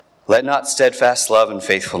Let not steadfast love and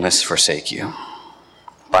faithfulness forsake you.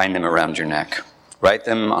 Bind them around your neck. Write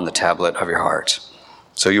them on the tablet of your heart,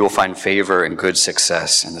 so you will find favor and good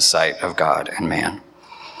success in the sight of God and man.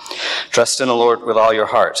 Trust in the Lord with all your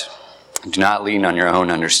heart, and do not lean on your own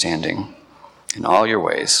understanding. In all your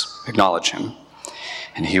ways, acknowledge him,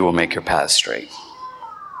 and he will make your paths straight.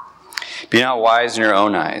 Be not wise in your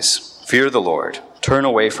own eyes. Fear the Lord. Turn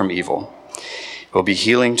away from evil. It will be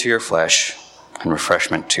healing to your flesh and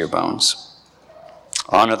refreshment to your bones.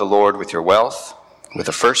 Honor the Lord with your wealth, with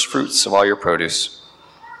the first fruits of all your produce.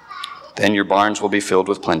 Then your barns will be filled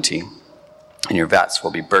with plenty, and your vats will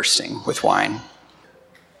be bursting with wine.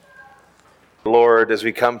 Lord, as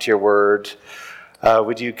we come to your word,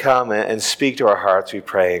 would you come and speak to our hearts, we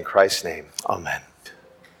pray, in Christ's name. Amen.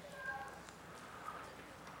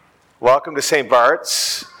 Welcome to St.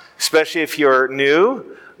 Bart's, especially if you're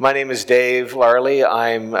new. My name is Dave Larley.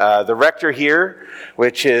 I'm the rector here,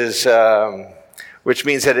 which means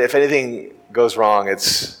that if anything goes wrong,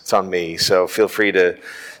 it's on me. So feel free to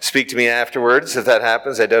speak to me afterwards if that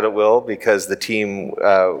happens. I doubt it will, because the team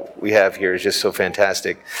we have here is just so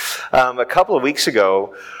fantastic. A couple of weeks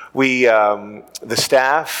ago, the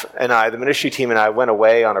staff and I, the ministry team and I, went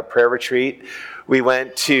away on a prayer retreat. We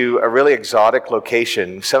went to a really exotic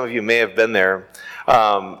location. Some of you may have been there.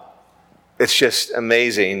 It's just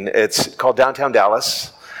amazing. It's called downtown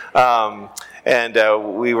Dallas. And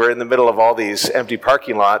we were in the middle of all these empty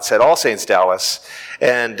parking lots at All Saints Dallas.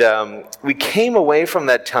 And we came away from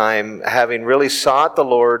that time having really sought the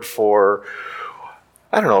Lord for,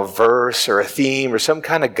 I don't know, a verse or a theme or some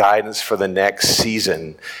kind of guidance for the next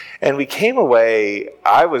season. And we came away,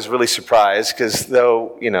 I was really surprised, because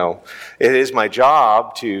though, it is my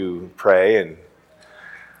job to pray and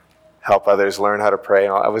help others learn how to pray.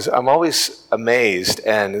 I'm always amazed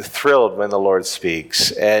and thrilled when the Lord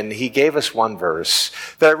speaks. And he gave us one verse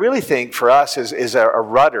that I really think for us is a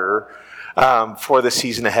rudder for the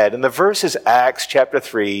season ahead. And the verse is Acts chapter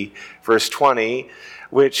 3, verse 20,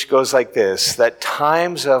 which goes like this: that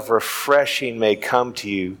times of refreshing may come to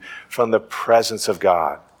you from the presence of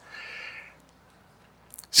God.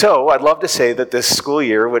 So I'd love to say that this school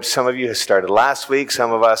year, which some of you have started last week,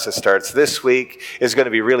 some of us it starts this week, is going to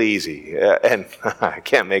be really easy. And I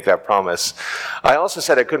can't make that promise. I also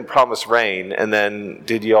said I couldn't promise rain. And then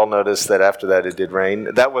did you all notice that after that it did rain?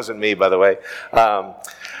 That wasn't me, by the way.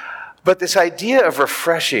 But this idea of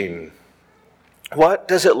refreshing, what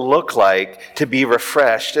does it look like to be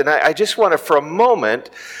refreshed? And I just want to, for a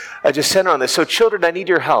moment, just center on this. So children, I need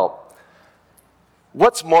your help.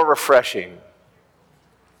 What's more refreshing?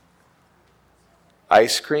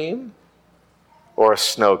 Ice cream or a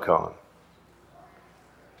snow cone?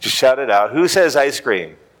 Just shout it out. Who says ice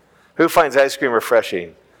cream? Who finds ice cream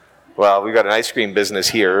refreshing? Well, we've got an ice cream business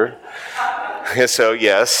here. So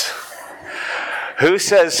yes. Who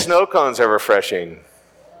says snow cones are refreshing?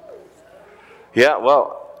 Yeah,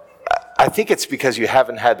 well, I think it's because you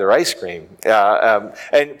haven't had their ice cream.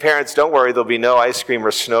 And parents, don't worry, there'll be no ice cream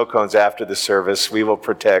or snow cones after the service. We will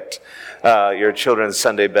protect your children's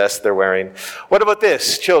Sunday best they're wearing. What about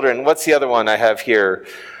this, children? What's the other one I have here?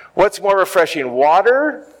 What's more refreshing,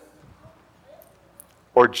 water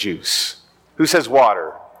or juice? Who says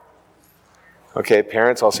water? Okay,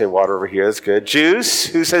 parents, I'll say water over here. That's good. Juice?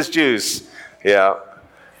 Who says juice? Yeah,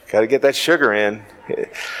 got to get that sugar in.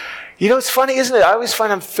 It's funny, isn't it? I always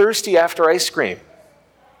find I'm thirsty after ice cream.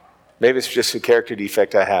 Maybe it's just a character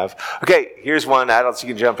defect I have. Okay, here's one. Adults, you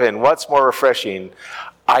can jump in. What's more refreshing,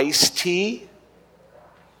 iced tea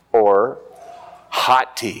or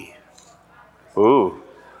hot tea? Ooh.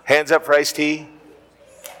 Hands up for iced tea.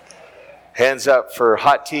 Hands up for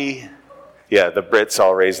hot tea. Yeah, the Brits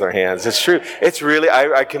all raise their hands. It's true. It's really,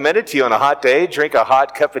 I commend it to you on a hot day. Drink a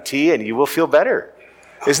hot cup of tea and you will feel better.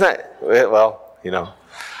 Isn't that, well,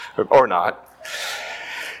 or not.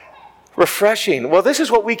 Refreshing. Well, this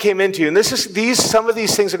is what we came into, and some of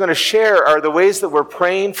these things I'm going to share are the ways that we're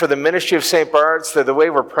praying for the ministry of St. Bart's. They're the way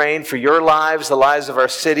we're praying for your lives, the lives of our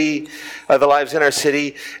city, the lives in our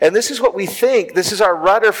city. And this is what we think. This is our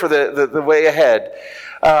rudder for the way ahead.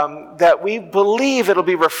 That we believe it'll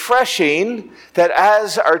be refreshing that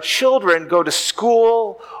as our children go to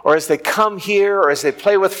school or as they come here or as they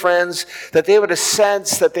play with friends, that they would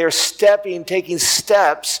sense that they're taking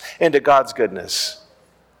steps into God's goodness.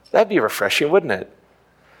 That'd be refreshing, wouldn't it?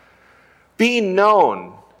 Being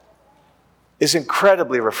known is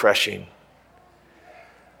incredibly refreshing.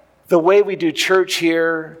 The way we do church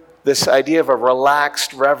here, this idea of a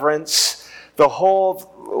relaxed reverence, the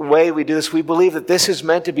whole way we do this, we believe that this is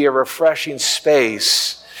meant to be a refreshing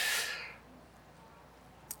space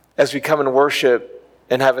as we come and worship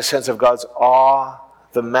and have a sense of God's awe,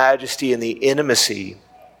 the majesty and the intimacy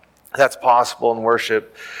that's possible in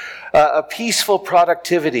worship. A peaceful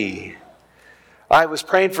productivity. I was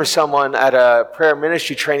praying for someone at a prayer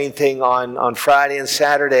ministry training thing on Friday and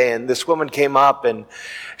Saturday, and this woman came up, and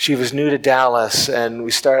she was new to Dallas, and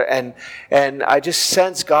and I just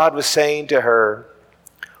sensed God was saying to her,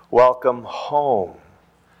 "Welcome home."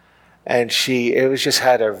 And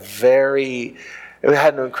it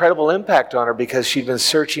had an incredible impact on her because she'd been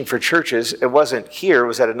searching for churches. It wasn't here, it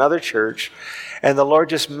was at another church. And the Lord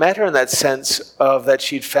just met her in that sense of that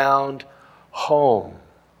she'd found home.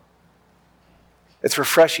 It's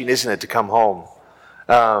refreshing, isn't it, to come home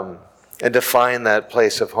and to find that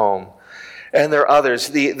place of home. And there are others.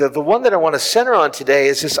 The one that I want to center on today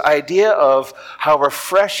is this idea of how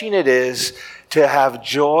refreshing it is to have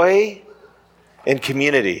joy in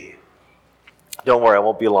community. Don't worry, I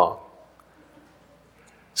won't be long.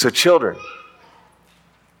 So children,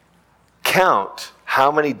 count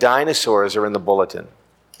how many dinosaurs are in the bulletin.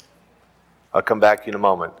 I'll come back to you in a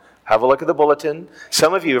moment. Have a look at the bulletin.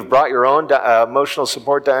 Some of you have brought your own emotional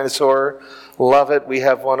support dinosaur. Love it. We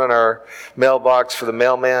have one in our mailbox for the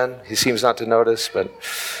mailman. He seems not to notice, but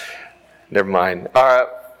never mind.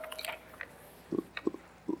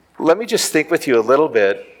 Let me just think with you a little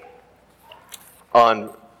bit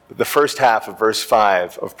on the first half of verse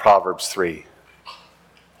 5 of Proverbs 3.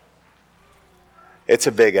 It's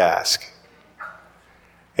a big ask.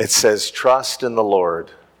 It says, trust in the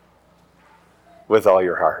Lord with all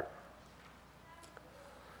your heart.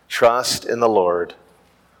 Trust in the Lord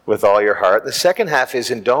with all your heart. The second half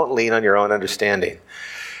is, and don't lean on your own understanding.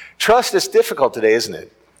 Trust is difficult today, isn't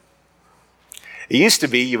it? It used to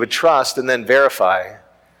be you would trust and then verify.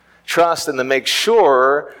 Trust and then make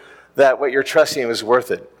sure that what you're trusting is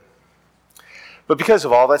worth it. But because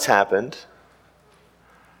of all that's happened,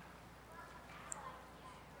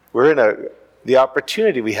 the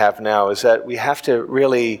opportunity we have now is that we have to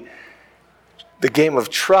really, the game of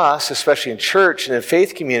trust, especially in church and in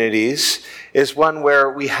faith communities, is one where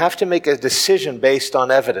we have to make a decision based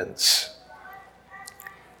on evidence.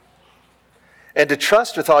 And to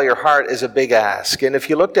trust with all your heart is a big ask. And if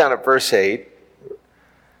you look down at verse 8,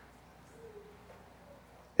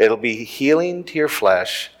 it'll be healing to your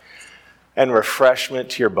flesh and refreshment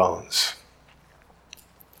to your bones.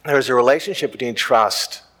 There's a relationship between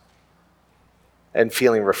trust and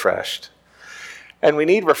feeling refreshed. And we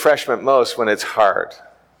need refreshment most when it's hard.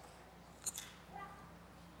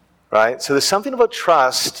 Right? So there's something about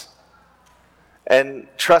trust and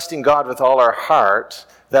trusting God with all our heart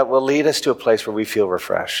that will lead us to a place where we feel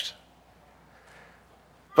refreshed.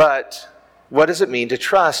 But what does it mean to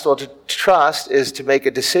trust? Well, to trust is to make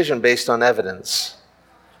a decision based on evidence.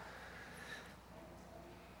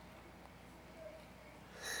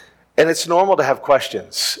 And it's normal to have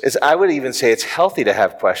questions. I would even say it's healthy to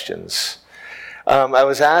have questions. I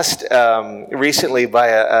was asked recently by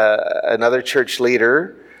another church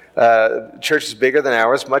leader. Church is bigger than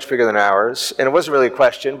ours, much bigger than ours. And it wasn't really a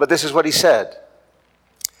question, but this is what he said.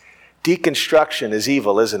 Deconstruction is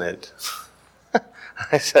evil, isn't it?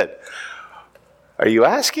 I said, are you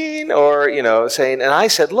asking or, saying? And I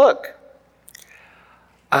said, look,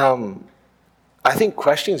 I think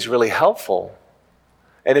questioning is really helpful.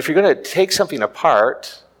 And if you're going to take something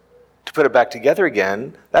apart to put it back together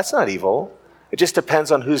again, that's not evil. It just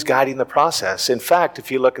depends on who's guiding the process. In fact,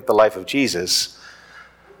 if you look at the life of Jesus,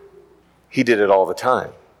 he did it all the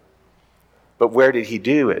time. But where did he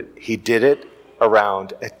do it? He did it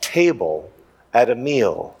around a table at a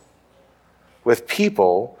meal with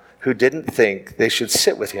people who didn't think they should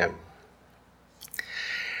sit with him.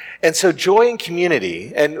 And so joy in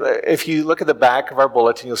community, and if you look at the back of our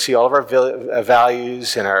bulletin, you'll see all of our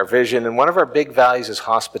values and our vision, and one of our big values is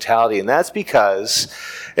hospitality, and that's because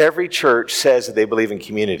every church says that they believe in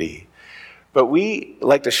community. But we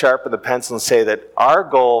like to sharpen the pencil and say that our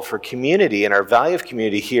goal for community and our value of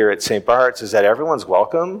community here at St. Bart's is that everyone's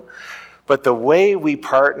welcome, but the way we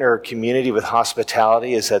partner community with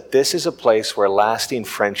hospitality is that this is a place where lasting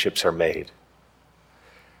friendships are made.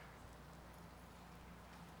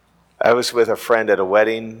 I was with a friend at a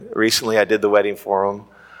wedding recently. I did the wedding for him.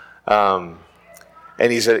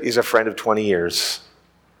 And he's a friend of 20 years.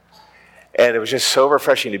 And it was just so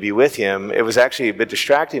refreshing to be with him. It was actually a bit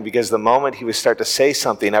distracting because the moment he would start to say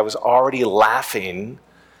something, I was already laughing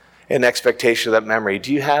in expectation of that memory.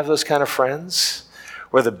 Do you have those kind of friends?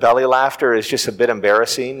 Where the belly laughter is just a bit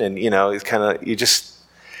embarrassing and, it's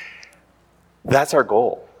that's our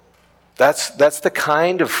goal. That's the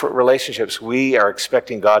kind of relationships we are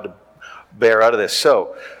expecting God to bear out of this.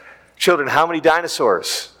 So, children, how many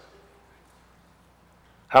dinosaurs?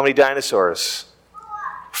 How many dinosaurs?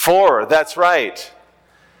 4, that's right.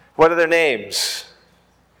 What are their names?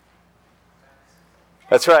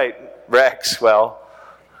 That's right, Rex. Well,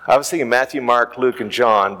 I was thinking Matthew, Mark, Luke, and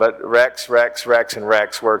John, but Rex, and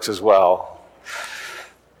Rex works as well.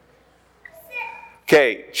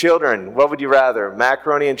 Okay, children, what would you rather,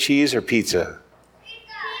 macaroni and cheese or pizza?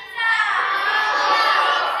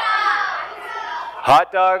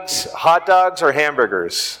 Hot dogs or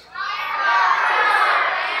hamburgers?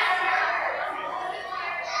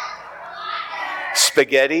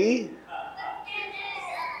 Spaghetti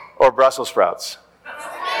or Brussels sprouts?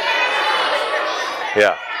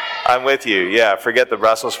 Yeah, I'm with you. Yeah, forget the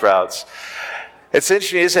Brussels sprouts. It's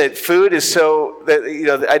interesting, isn't it? Food is so that,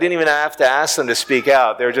 I didn't even have to ask them to speak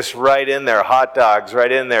out. They're just right in there. Hot dogs,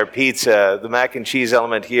 right in there. Pizza, the mac and cheese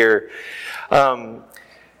element here.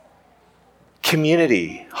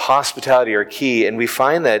 Community, hospitality are key. And we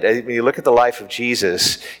find that when you look at the life of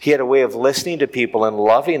Jesus, he had a way of listening to people and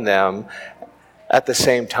loving them at the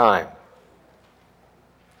same time.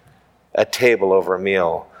 At table over a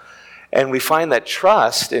meal. And we find that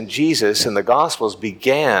trust in Jesus in the Gospels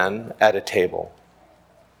began at a table.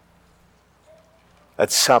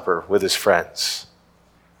 At supper with his friends.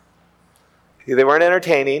 They weren't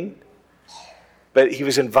entertaining, but he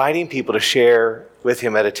was inviting people to share with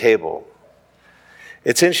him at a table.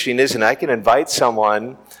 It's interesting, isn't it? I can invite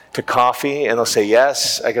someone to coffee and they'll say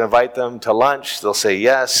yes. I can invite them to lunch. They'll say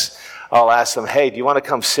yes. I'll ask them, hey, do you want to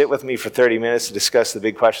come sit with me for 30 minutes to discuss the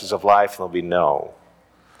big questions of life? And they'll be no.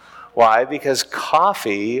 Why? Because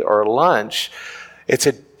coffee or lunch, it's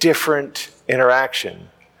a different interaction.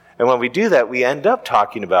 And when we do that, we end up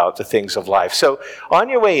talking about the things of life. So on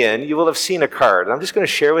your way in, you will have seen a card. I'm just going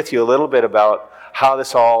to share with you a little bit about how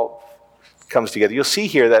this all comes together. You'll see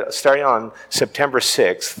here that starting on September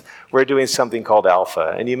 6th, we're doing something called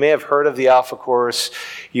Alpha. And you may have heard of the Alpha course.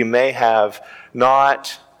 You may have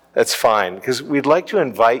not. That's fine, because we'd like to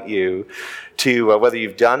invite you to, whether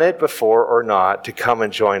you've done it before or not, to come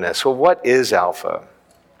and join us. Well, what is Alpha?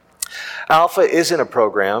 Alpha isn't a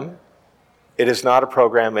program. It is not a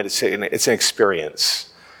program. It's an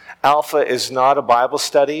experience. Alpha is not a Bible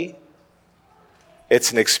study.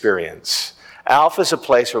 It's an experience. Alpha is a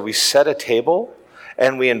place where we set a table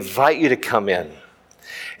and we invite you to come in.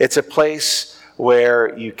 It's a place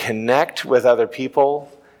where you connect with other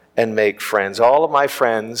people and make friends. All of my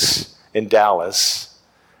friends in Dallas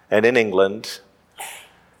and in England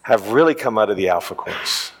have really come out of the Alpha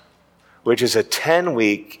course, which is a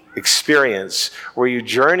 10-week experience where you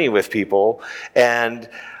journey with people and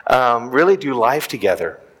really do life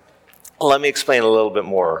together. Let me explain a little bit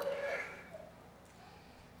more.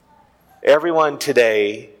 Everyone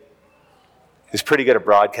today is pretty good at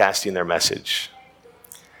broadcasting their message.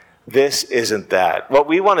 This isn't that. What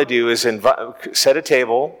we want to do is set a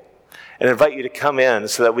table and invite you to come in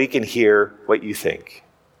so that we can hear what you think.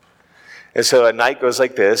 And so a night goes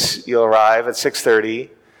like this. You'll arrive at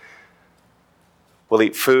 6:30. We'll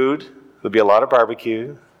eat food. There'll be a lot of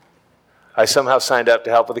barbecue. I somehow signed up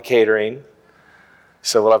to help with the catering.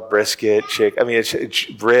 So we'll have brisket, chicken. It's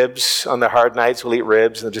ribs on the hard nights. We'll eat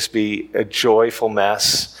ribs, and it'll just be a joyful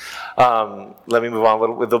mess. Let me move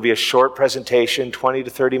on. There'll be a short presentation, 20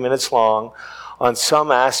 to 30 minutes long, on some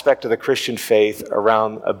aspect of the Christian faith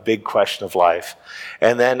around a big question of life.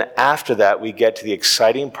 And then after that, we get to the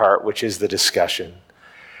exciting part, which is the discussion,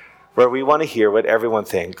 where we want to hear what everyone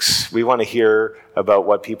thinks. We want to hear about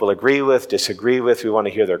what people agree with, disagree with. We want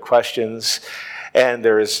to hear their questions. And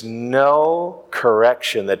there is no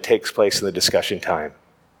correction that takes place in the discussion time.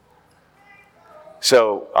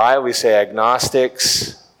 So I always say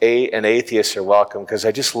agnostics and atheists are welcome because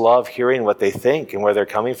I just love hearing what they think and where they're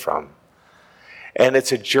coming from. And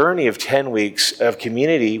it's a journey of 10 weeks of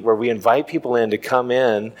community where we invite people in to come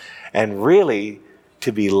in and really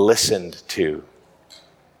to be listened to.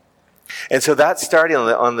 And so that's starting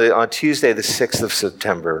on Tuesday, the 6th of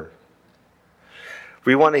September.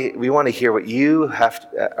 We want to hear what you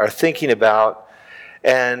are thinking about,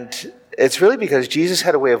 and it's really because Jesus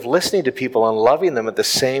had a way of listening to people and loving them at the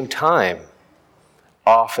same time,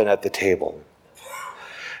 often at the table.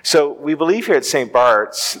 So we believe here at St.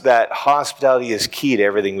 Bart's that hospitality is key to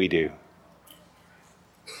everything we do.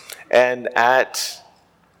 And at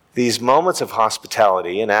these moments of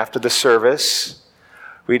hospitality, and after the service,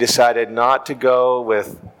 we decided not to go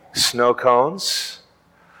with snow cones.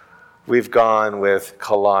 We've gone with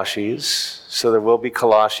kolaches, so there will be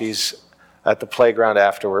kolaches at the playground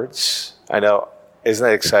afterwards. I know, isn't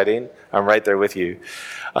that exciting? I'm right there with you.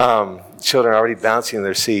 Children are already bouncing in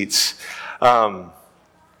their seats.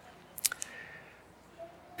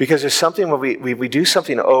 Because there's something when we do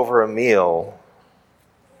something over a meal,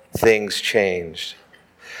 things change.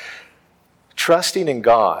 trusting in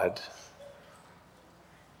God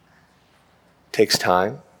takes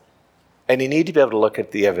time, and you need to be able to look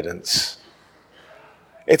at the evidence.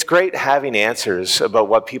 It's great having answers about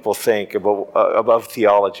what people think about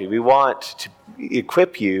theology. We want to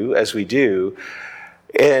equip you, as we do,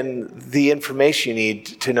 in the information you need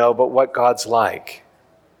to know about what God's like,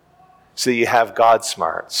 so you have God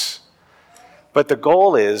smarts. But the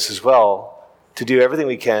goal is, as well, to do everything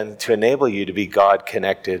we can to enable you to be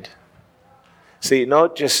God-connected. So you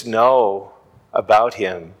don't just know about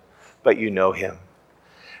him, but you know him.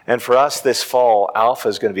 And for us this fall, Alpha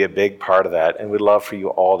is going to be a big part of that, and we'd love for you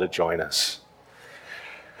all to join us.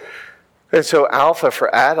 And so Alpha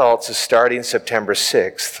for adults is starting September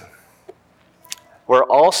 6th. We're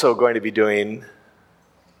also going to be doing,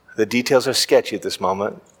 the details are sketchy at this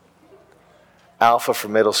moment, Alpha for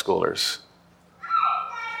middle schoolers.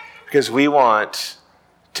 Because we want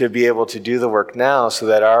to be able to do the work now so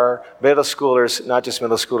that our middle schoolers, not just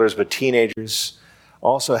middle schoolers, but teenagers,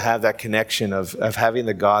 also have that connection of having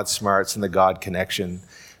the God smarts and the God connection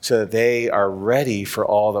so that they are ready for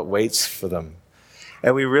all that waits for them.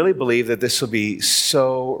 And we really believe that this will be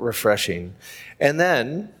so refreshing. And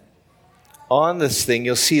then on this thing,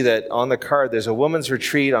 you'll see that on the card, there's a women's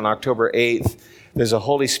retreat on October 8th. There's a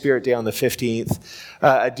Holy Spirit Day on the 15th.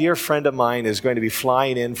 A dear friend of mine is going to be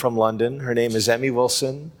flying in from London. Her name is Emmy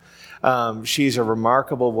Wilson. She's a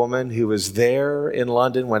remarkable woman who was there in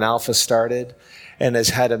London when Alpha started and has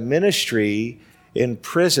had a ministry in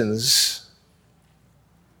prisons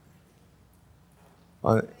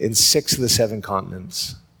in 6 of the 7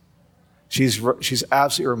 continents. She's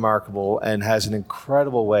absolutely remarkable and has an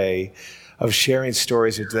incredible way of sharing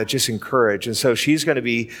stories that just encourage. And so she's going to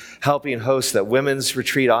be helping host that women's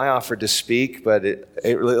retreat. I offered to speak, but it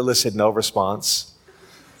elicited no response.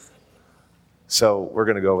 So we're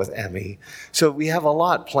going to go with Emmy. So we have a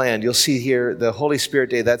lot planned. You'll see here the Holy Spirit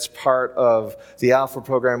Day. That's part of the Alpha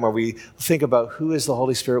program where we think about who is the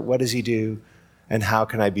Holy Spirit, what does he do, and how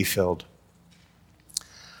can I be filled?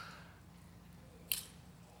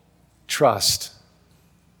 Trust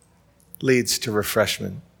leads to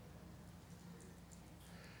refreshment.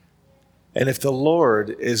 And if the Lord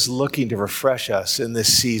is looking to refresh us in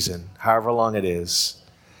this season, however long it is,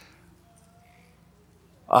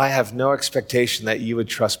 I have no expectation that you would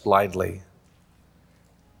trust blindly,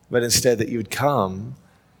 but instead that you would come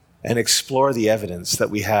and explore the evidence that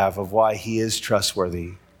we have of why he is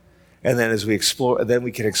trustworthy. And then as we explore, then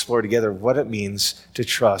we can explore together what it means to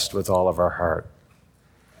trust with all of our heart.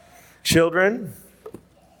 Children,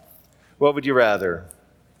 what would you rather?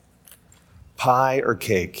 Pie or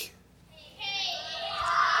cake?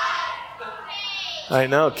 I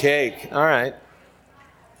know, cake. All right.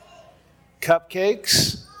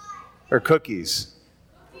 Cupcakes or cookies?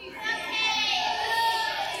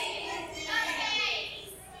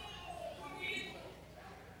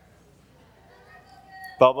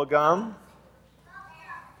 Bubble gum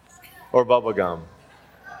or bubble gum?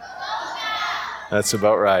 That's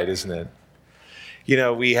about right, isn't it? You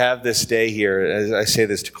know, we have this day here, as I say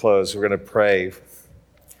this to close, we're going to pray.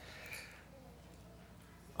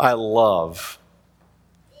 I love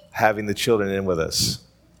having the children in with us.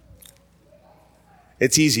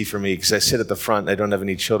 It's easy for me because I sit at the front and I don't have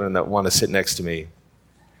any children that want to sit next to me.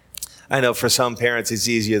 I know for some parents it's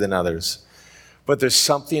easier than others. But there's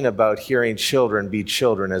something about hearing children be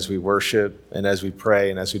children as we worship and as we pray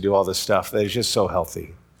and as we do all this stuff that is just so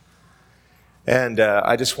healthy. And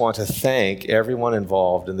I just want to thank everyone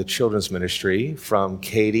involved in the children's ministry, from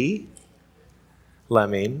Katie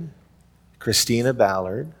Lemming, Christina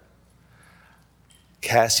Ballard,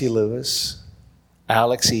 Cassie Lewis,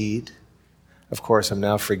 Alex Eade. Of course, I'm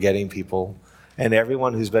now forgetting people. And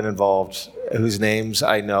everyone who's been involved, whose names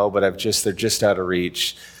I know, but they're just out of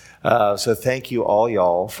reach. So thank you all,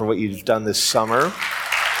 y'all, for what you've done this summer.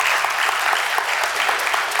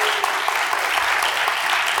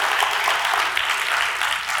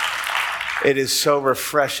 It is so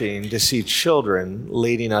refreshing to see children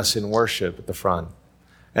leading us in worship at the front.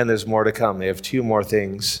 And there's more to come. They have 2 more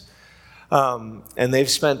things. And they've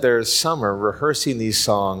spent their summer rehearsing these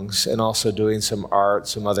songs and also doing some art,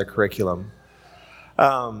 some other curriculum.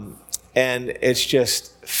 And it's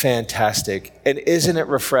just fantastic. And isn't it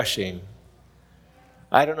refreshing?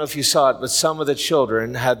 I don't know if you saw it, but some of the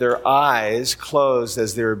children had their eyes closed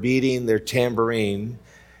as they were beating their tambourine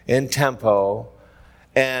in tempo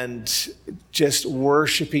and just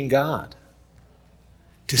worshiping God.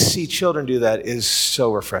 To see children do that is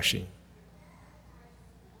so refreshing.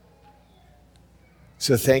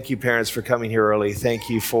 So thank you, parents, for coming here early. Thank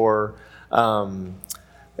you for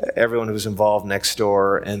everyone who was involved next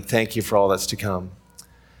door, and thank you for all that's to come.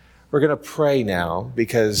 We're going to pray now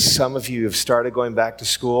because some of you have started going back to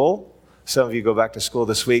school. Some of you go back to school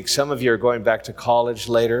this week. Some of you are going back to college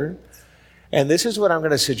later. And this is what I'm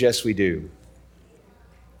going to suggest we do.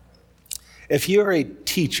 If you are a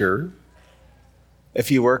teacher, if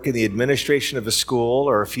you work in the administration of a school,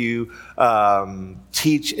 or if you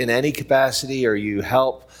teach in any capacity, or you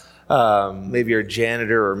help, maybe you're a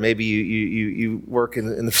janitor, or maybe you work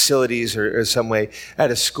in the facilities or some way at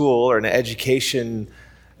a school or an education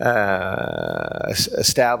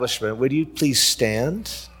establishment, would you please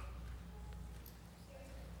stand?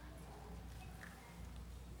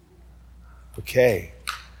 Okay.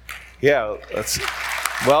 Yeah,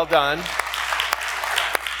 well done.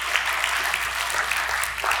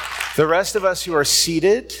 The rest of us who are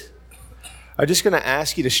seated, I'm just going to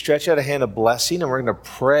ask you to stretch out a hand of blessing, and we're going to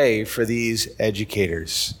pray for these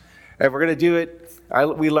educators. And we're going to do it.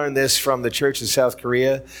 We learned this from the church in South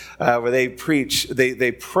Korea, where they preach,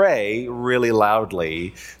 they pray really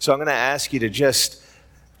loudly. So I'm going to ask you to just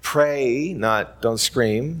pray, don't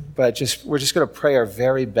scream, but we're just going to pray our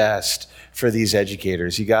very best for these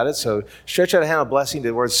educators. You got it? So stretch out a hand of blessing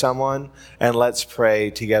towards someone, and let's pray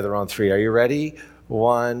together on three. Are you ready?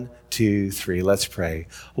 1, 2, 3. Let's pray.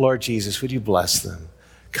 Lord Jesus, would you bless them?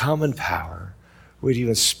 Come in power. Would you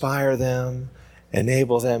inspire them,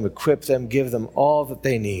 enable them, equip them, give them all that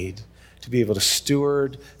they need to be able to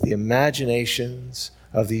steward the imaginations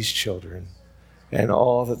of these children and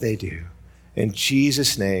all that they do. In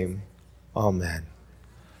Jesus' name, amen.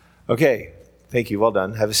 Okay, thank you. Well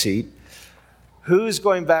done. Have a seat. Who's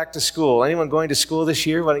going back to school? Anyone going to school this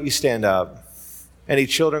year? Why don't you stand up? Any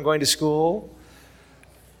children going to school?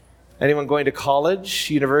 Anyone going to college,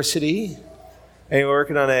 university? Anyone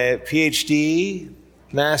working on a PhD,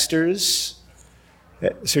 master's,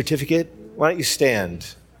 certificate? Why don't you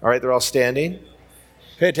stand? All right, they're all standing.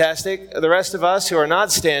 Fantastic. The rest of us who are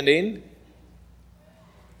not standing,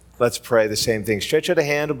 let's pray the same thing. Stretch out a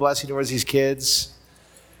hand of blessing towards these kids,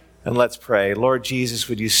 and let's pray. Lord Jesus,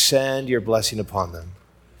 would you send your blessing upon them?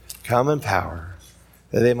 Come in power,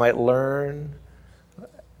 that they might learn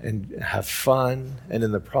and have fun, and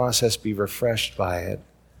in the process be refreshed by it.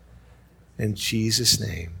 In Jesus'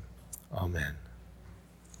 name, amen.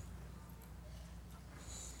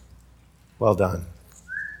 Well done.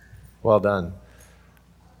 Well done.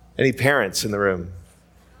 Any parents in the room?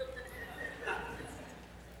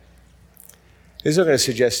 This is what I'm going to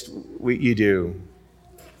suggest you do.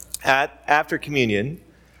 After communion,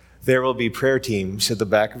 there will be prayer teams at the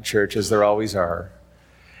back of church, as there always are.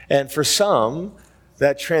 And for some,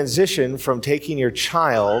 that transition from taking your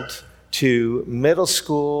child to middle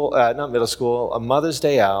school, a Mother's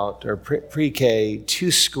Day out, or pre-K to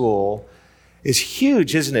school is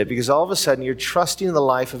huge, isn't it? Because all of a sudden you're trusting the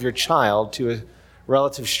life of your child to a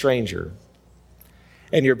relative stranger.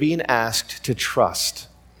 And you're being asked to trust.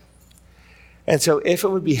 And so if it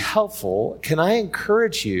would be helpful, can I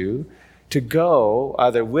encourage you to go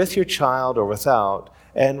either with your child or without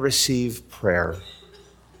and receive prayer?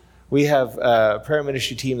 We have a prayer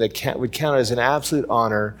ministry team that would count it as an absolute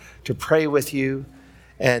honor to pray with you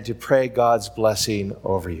and to pray God's blessing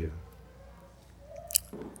over you.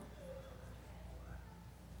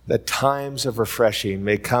 That times of refreshing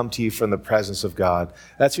may come to you from the presence of God.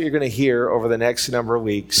 That's what you're going to hear over the next number of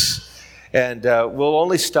weeks. And we'll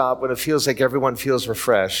only stop when it feels like everyone feels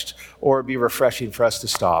refreshed, or it'd be refreshing for us to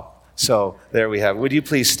stop. So there we have it. Would you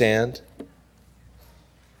please stand?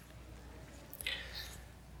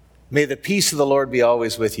 May the peace of the Lord be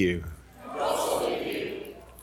always with you.